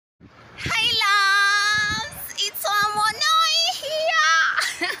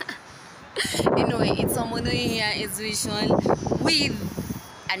Wamunoiii here as usual with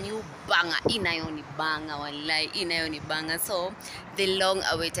a new banger. Inayoni banger, wallahi, inayoni banger. So the long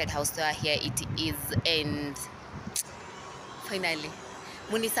awaited house tour here it is, and finally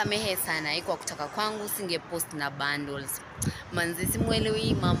munisamehe sana iko kutoka kwangu, singe post na bundles manzi,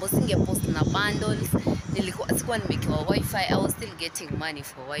 simuelewi mambo, singe post na bundles. Sikuwa nimekiwa wifi. I was still getting money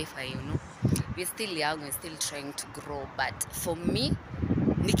for wifi, you know. We're still young, we're still trying to grow, but for me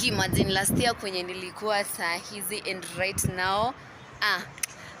imagine last year kwenye nilikuwa saa hizi, and right now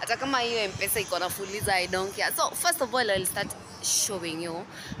hata kama hiyo mpesa iko nafuliza, I don't care. So first of all, I'll start showing you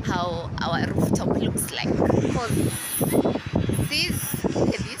how our rooftop looks like, because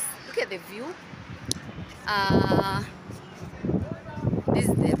look at the view. This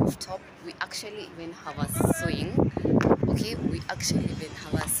is the rooftop. We actually even have a swing. Okay, we actually even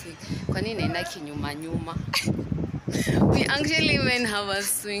have a swing. Kwa nini naenda kinyuma nyuma? We actually even have a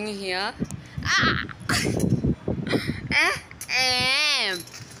swing here.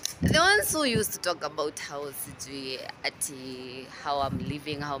 The ones who used to talk about how I'm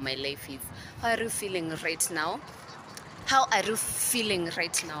living, how my life is, how are you feeling right now? How are you feeling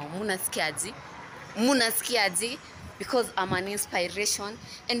right now? Munasikiaji? Because I'm an inspiration,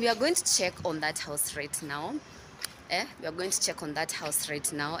 and we are going to check on that house right now. We are going to check on that house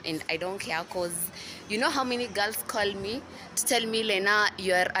right now, and I don't care, because you know how many girls call me to tell me, Lena,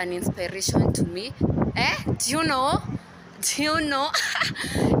 you are an inspiration to me. Do you know?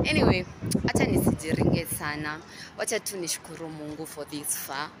 Anyway, acha nisijiringe sana, wacha tu nishukuru Mungu for this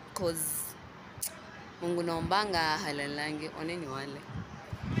far, because Mungu naombanga halalangi, oneni wale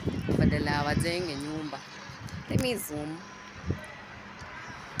badala wajenge nyumba. Let me zoom.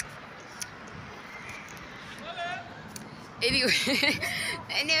 Anyway,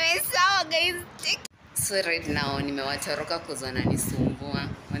 so guys, so right now nimewatoroka cause wananisumbua,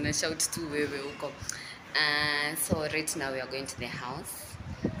 wana shout tu wewe huko. So right now we are going to the house.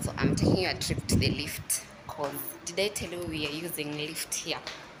 So I'm taking you a trip to the lift, cause did I tell you we are using lift here?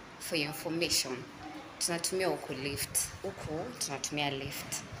 For your information, tunatumia huko lift, huko tunatumia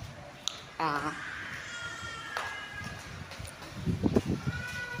lift.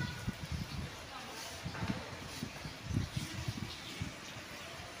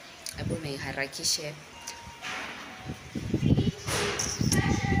 Harakishe.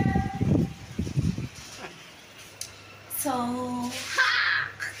 So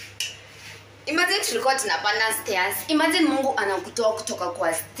imagine tulikuwa tunapanda stairs. Imagine Mungu anakutoa kutoka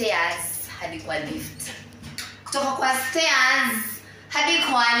kwa stairs hadi kwa lift. Kutoka kwa stairs hadi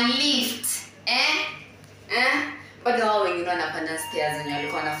kwa lift. Bado hao wengine wanapanda stairs wenye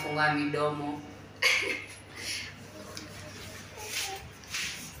walikuwa wanafungua midomo.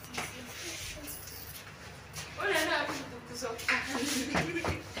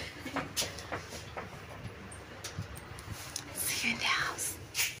 See you in the house.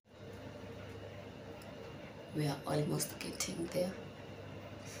 We are almost getting there.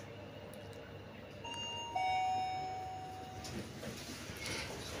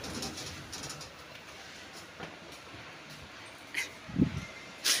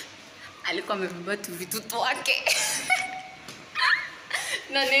 Alikuwa amebeba tu vitu twake.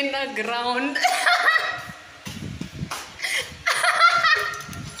 Na nenda ground.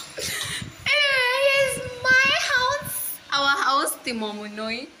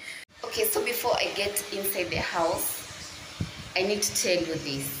 Wamunoiii. Okay, so before I get inside the house, I need to tell you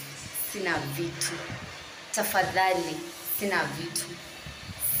this. Sina vitu. Tafadhali, sina vitu.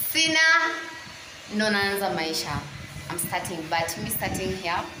 Naanza maisha. I'm starting, but me starting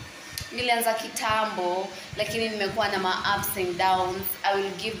here. Nilianza kitambo, lakini nimekuwa na ma ups and downs. I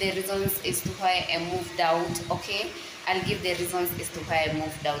will give the reasons as to why I moved out, okay? I'll give the reasons as to why I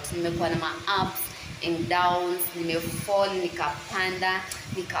moved out. Nimekuwa na ma ups and downs, nimefall, nikapanda,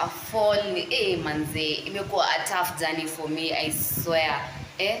 nikafall, manze, imekuwa a tough journey for me, I swear.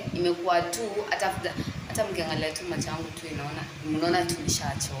 Imekuwa tu hata mkiangalia tu macho yangu tu mnaona tu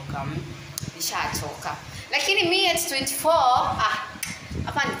nishachoka. Lakini me at 24,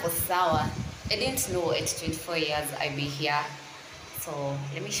 hapa niko sawa. I didn't know at 24 years I'd be here. So,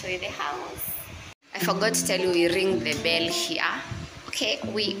 let me show you the house. I forgot to tell you, we ring the bell here. Okay,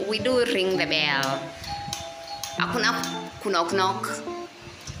 we do ring the bell. Hakuna knock.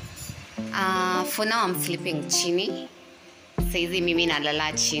 For now I'm sleeping chini. Saizi mimi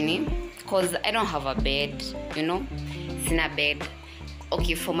nalala chini, cause I don't have a bed, you know. Sina bed.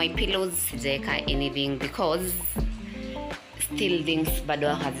 Okay, for my pillows sijaeka anything, because still things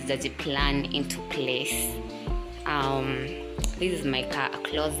bado hazijaji plan into place. This is my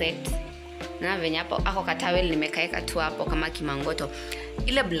closet. Na venye hapo ako katawel nimekaeka tu hapo kama kimangoto.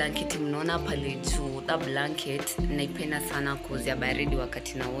 ile blanket mnaona pale juu, that blanket naipenda sana kuzia baridi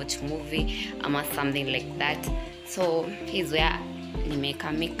wakati na watch movie ama something like that. So here's where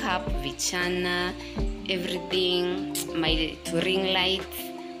nimeka makeup, vichana, everything, my ring lights.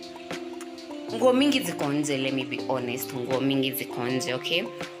 Nguo mingi ziko nje, let me be honest, nguo mingi ziko nje, okay?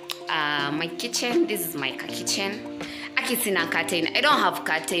 My kitchen, this is my kitchen. Aki sina curtain, I don't have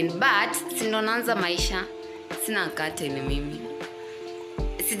curtain, but sindo naanza maisha, sina curtain mimi.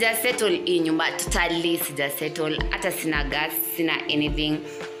 Sija settle in nyumba, totally sija settle, hata sina gas, sina anything.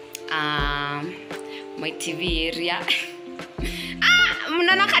 My TV area.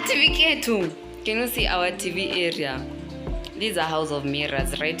 Mnaona ka TV ketu. Can you see our TV area? This is a house of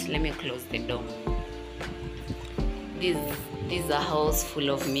mirrors, right? Let me close the door. This is a house full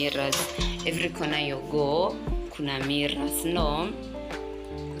of mirrors. Every corner you go, kuna mirrors, no?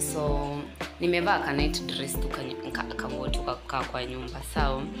 So, nimevaa ka night dress tukango tukakaa kwa nyumba,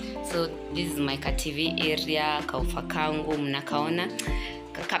 sawa? So, this is my TV area, kaufa kangu, mnakaona.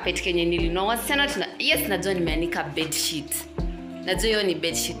 Carpet kenye nilinunua wasichana yes najua nimeanika bed sheet. Najua hiyo ni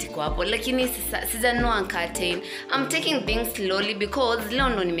bed sheet kwa hapo, lakini sijanunua curtain. I'm taking things slowly because leo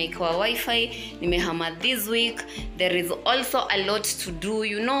ndo nimewekewa wifi, nimehama this week. There is also a lot to do,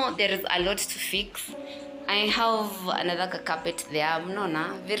 you know, there is a lot to fix. I have another carpet there,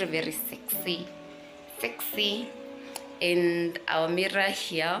 mnaona, very very sexy. And our mirror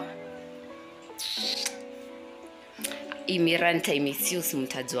here. Mirror nita misuse,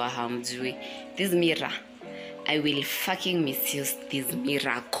 mtajua hamjui. This mirror, I will fucking misuse this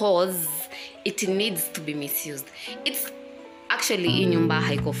mirror cause it needs to be misused. It's actually in nyumba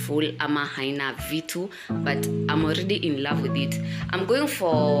haiko full ama haina vitu, but I'm already in love with it. I'm going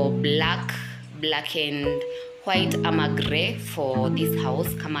for black and white ama grey for this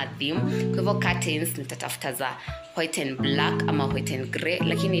house kama theme. Kwa hivyo curtains nitatafuta za white and black ama white and grey,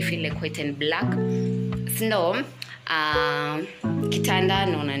 lakini I feel like white and black. So kitanda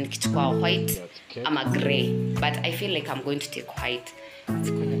naona nikichukua white ama grey, but I feel like I'm going to take white.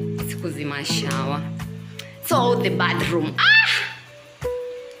 Sikuzima shower. So the bathroom.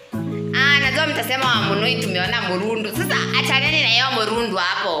 Najua mtasema Wamunoiii tumeona murundu. Sasa achaneni na hiyo murundu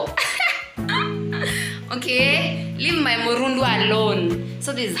hapo. Okay, leave my murundu alone.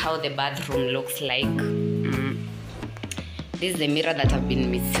 So this is how the bathroom looks like. This is the mirror that I've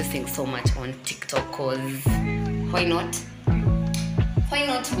been misusing so much on TikTok cause why not? Why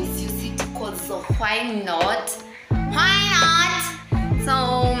not misuse it? Cause why not?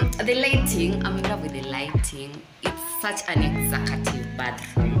 So the lighting, I'm in love with the lighting. It's such an executive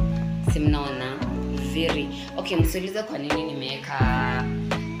bathroom. Simnaona very okay. Msuliza kwa nini nimeweka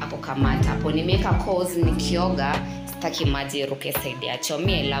hapo kamata hapo, nimeweka cause nikioga sitaki maji iruke side ya choo.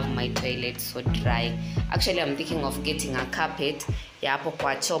 Me, I love my toilet so dry. Actually I'm thinking of getting a carpet ya hapo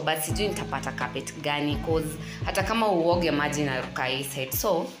kwa choo, but sijui nitapata carpet gani cause hata kama uoge maji inaruka hii side.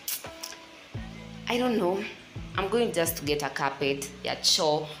 So I don't know, I'm going just to get a carpet ya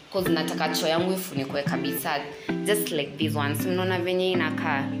choo cause nataka choo yangu ifunikwe kabisa, just like this one. Mnaona venye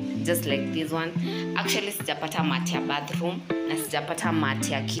inakaa, just like this one. Actually sijapata mat ya bathroom na sijapata mat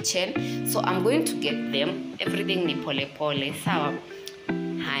ya kitchen, so I'm going to get them. Everything ni pole pole, sawa?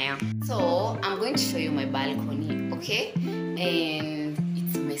 Haya. So I'm going to show you my balcony, okay? And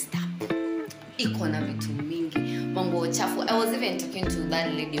it's messed up. Iko na vitu mingi, mambo chafu. I was even talking to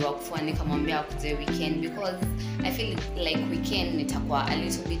that lady wa kufua nikamwambia akuje weekend because I feel like weekend nitakuwa a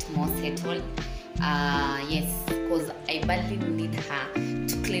little bit more settled. Yes, because I badly need her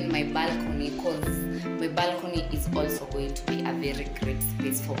to clean my balcony because my balcony is also going to be a very great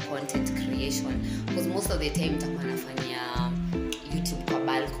space for content creation because most of the time nitakuwa nafanya YouTube kwa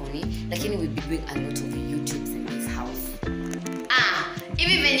balcony, lakini we'll be doing a lot of YouTubes in this house.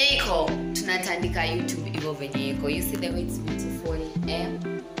 Hivi venye iko tunatandika YouTube hivyo venye iko. You see the way it's beautiful,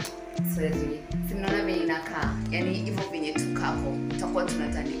 sorry. Simnaona venye inakaa, yani hivyo venye tukako tutakuwa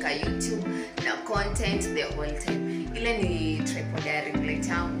tunatandika YouTube na content the whole time. Ile ni tripod ya ring light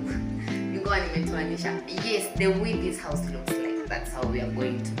yangu ningoa nimetoanisha. Yes, the way this house looks like, that's how we are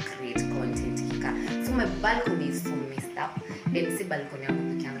going to create content kika. So my balcony is so messed up. And si balcony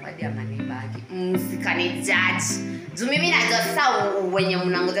yangu peke yangu hadi ya manibagi. Msikani judge. Juu mimi najua sasa wenye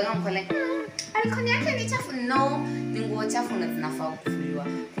mnangoja mkole balcony yake ni chafu. No, ni nguo chafu na zinafaa kufuliwa.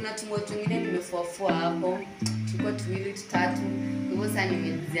 Kuna tungo tungine nimefuafua hapo. Tuko tuwili tutatu. Hivyo sasa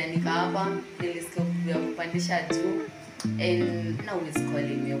nimezianika hapa. Nilisikia kuja kupandisha juu. And now he's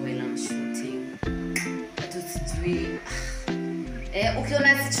calling me while I'm shooting. Atusijui.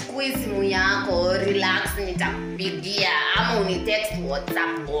 Ukiona sichukui simu yako, relax, nitakupigia ama unitext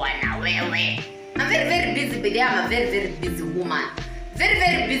WhatsApp bwana wewe. I'm very very busy, but I'm a very very busy woman. very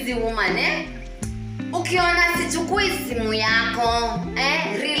very busy woman ukiona sichukui simu yako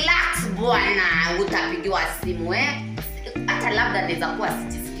relax bwana, utapigiwa simu hata labda naweza kuwa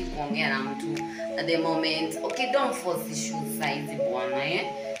sijisikii kuongea na mtu at the moment. Okay, don't force issues size bwana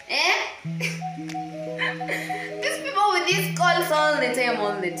these people with these calls all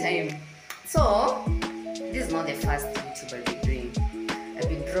the time. So this is not the first YouTube I've been doing. I've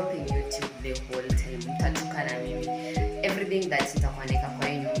been dropping YouTube the whole time. Mtatukana mimi. Everything that nitakuandika kwa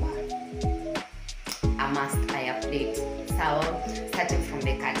hii nyumba, I update. So starting from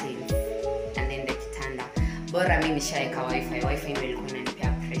the curtains and then the kitanda. Bora mimi nishaeka wifi ndio ilikuwa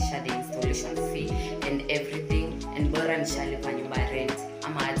inanipea pressure, the installation fee and everything, and bora nishalipa nyumba rent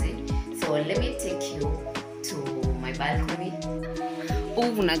amaje. So let me take you to my balcony.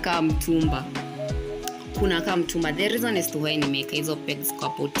 Unakaa mtumba. The reason is to why nimeka hizo pegs kwa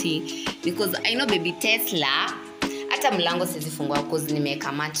poti because I know baby Tesla hata mlango sizifungua because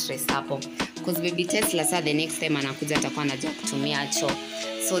nimeka mattress hapo, because baby Tesla sa the next time anakuja atakuwa anajua kutumia choo.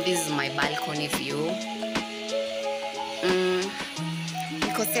 So this is my balcony view.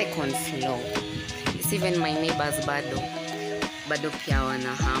 Because second floor. It's even my neighbors bado pia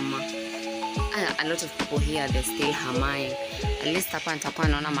wanahama. A lot of people here, they still hamai. At least hapa nitakuwa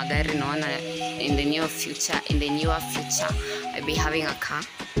naona magari, naona in the near future I'll be having a car.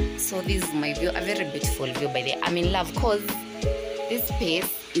 So this is my view, a very beautiful view by the way. I'm in love because this space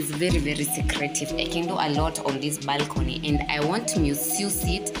is very very secretive. I can do a lot on this balcony and I want to misuse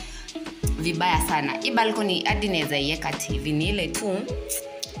it vibaya sana. Hii balcony hadi naweza iweka TV, ni ile tu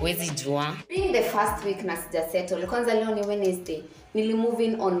wezi jua. Being the first week na sija settle. Kwanza leo ni Wednesday. Nili move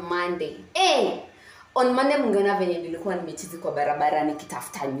in on Monday. On Monday mngeona venye nilikuwa nimechizi kwa barabara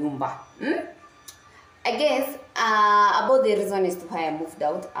nikitafuta nyumba. I guess about the reason as to why I moved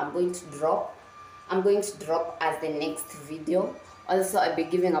out, I'm going to drop as the next video. Also I'll be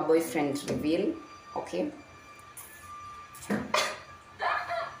giving a boyfriend reveal, okay?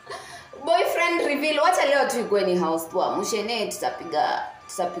 Boyfriend reveal. Wacha leo tu ikuwe ni house tour. Mushene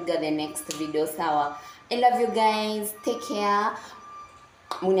tutapiga the next video, sawa? I love you guys. Take care.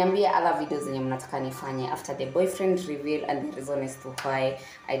 Muniambie other videos zenye mnataka nifanye after the boyfriend reveal and the reason as to why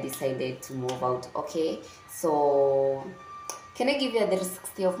I decided to move out, okay? So can I give you a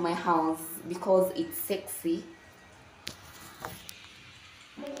 360 of my house because it's sexy?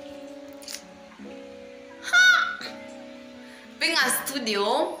 Being a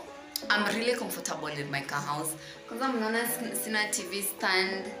studio, I'm really comfortable with my car house because I'm not sina TV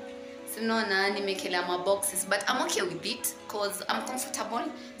stand. Sinaona nimekelea ma boxes, but I'm okay with it because I'm comfortable.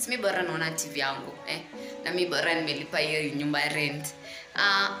 Simi bora naona TV yangu na mi bora nimelipa hiyo nyumba rent.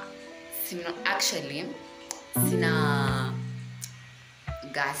 Actually sina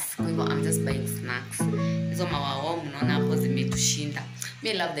gas, kwa hivyo I'm just buying snacks. Hizo mawao mnaona hapo zimetushinda.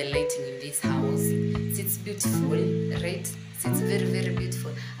 Me love the lighting in this house. It's beautiful, right? It's very very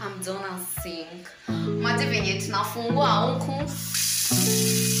beautiful. I'm gonna sing. Mate venye tunafungua huku.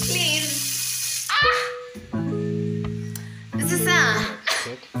 Please. Sasa.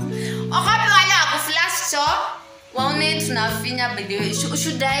 Okapi wala kuflash cho. Waone tunafinya video.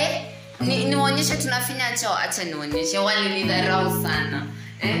 Should I? Nionyeshe tunafinya cho. Acha nionyeshe. Walinidharau sana.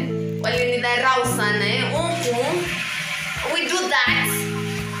 Walinidharau sana. We do that.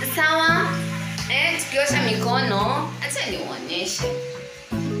 Sawa? Tukiosha mikono. Acha nionyeshe.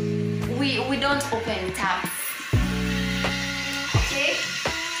 We don't open taps. Okay?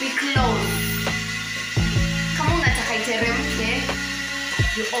 We close. Kama unataka iteremke,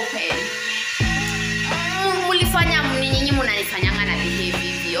 you open. Mulifanya nyinyi mnanifanyanga na behave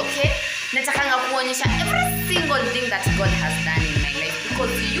hivi, okay? Natakanga kuonyesha every single thing that God has done in my life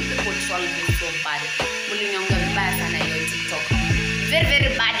because you people troll me so bad. Muliniongea vibaya sana hiyo TikTok. Very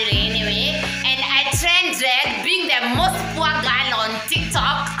very badly anyway, and I trended being the most poor girl on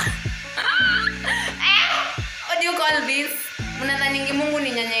TikTok. What do you call this? Mnadhaningi Mungu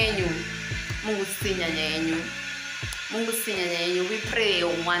ni nyanya yenu. Mungu si nyanya yenu. Mungu si nyanya yenu. We pray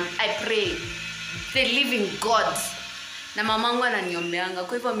I pray the living God. Na mamangu ananiombeanga.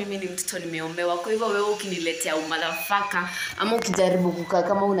 Kwa hivyo mimi ni mtoto nimeombewa. Kwa hivyo wewe ukiniletea umadhafaka ama ukijaribu kukaa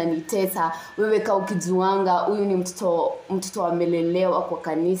kama unanitesa, wewe kaa ukijuanga huyu ni mtoto amelelewa kwa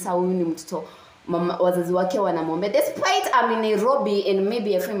kanisa, huyu ni mtoto wazazi wake wanamwombe. Despite I'm in Nairobi and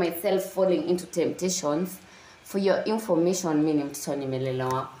maybe I find myself falling into temptations, for your information, mimi ni mtoto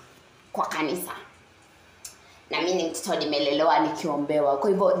nimelelewa kwa kanisa. Na mimi ni mtoto nimelelewa nikiombewa. Kwa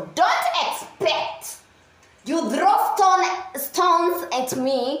hivyo don't expect you throw stones at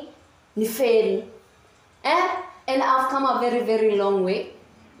me ni fail. And I've come a very very long way.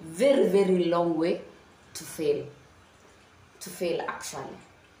 Very very long way to fail. to fail actually.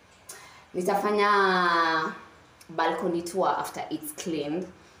 Nitafanya balcony tour after it's cleaned.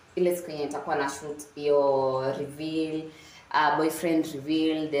 Ile siku yenye nitakuwa na shoot your reveal, boyfriend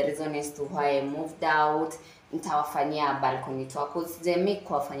reveal, the reason as to why I moved out. Nitawafanyia balcony tour cause jamii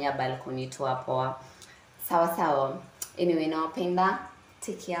kuwafanyia balcony tour poa. Sawa sawa. Anyway, nawapenda.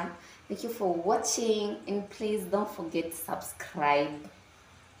 Take care. Thank you for watching and please don't forget to subscribe.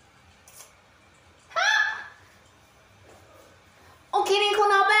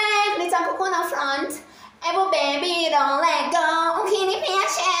 Ukinikuna back, nitakukuna front. Ebu baby, don't let go. Ukinipea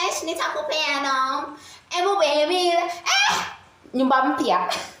shesh, nitakupea no. Ebu baby, nyumba mpya.